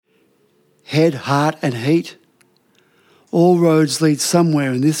Head, heart and heat. All roads lead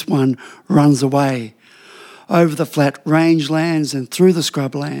somewhere and this one runs away, over the flat rangelands and through the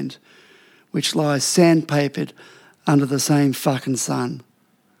scrubland, which lies sandpapered under the same fucking sun.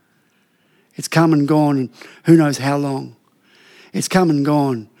 It's come and gone and who knows how long. It's come and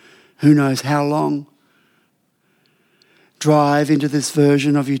gone, who knows how long. Drive into this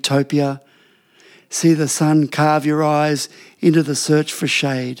version of utopia. See the sun carve your eyes into the search for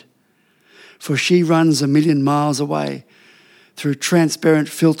shade. For she runs 1,000,000 miles away, through transparent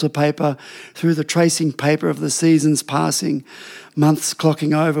filter paper, through the tracing paper of the seasons passing, months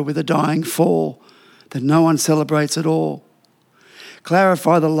clocking over with a dying fall that no one celebrates at all.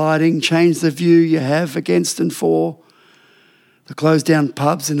 Clarify the lighting, change the view you have against and for. The closed down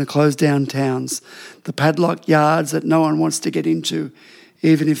pubs in the closed down towns, the padlocked yards that no one wants to get into,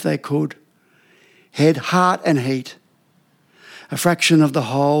 even if they could. Head, heart and heat. A fraction of the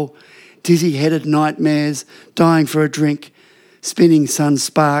whole, dizzy-headed nightmares, dying for a drink, spinning sun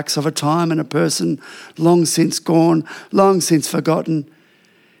sparks of a time and a person long since gone, long since forgotten.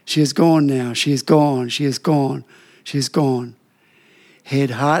 She is gone now, she is gone, she is gone, she is gone. Head,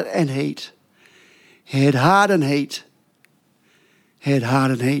 heart and heat. Head, heart and heat. Head,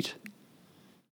 heart and heat.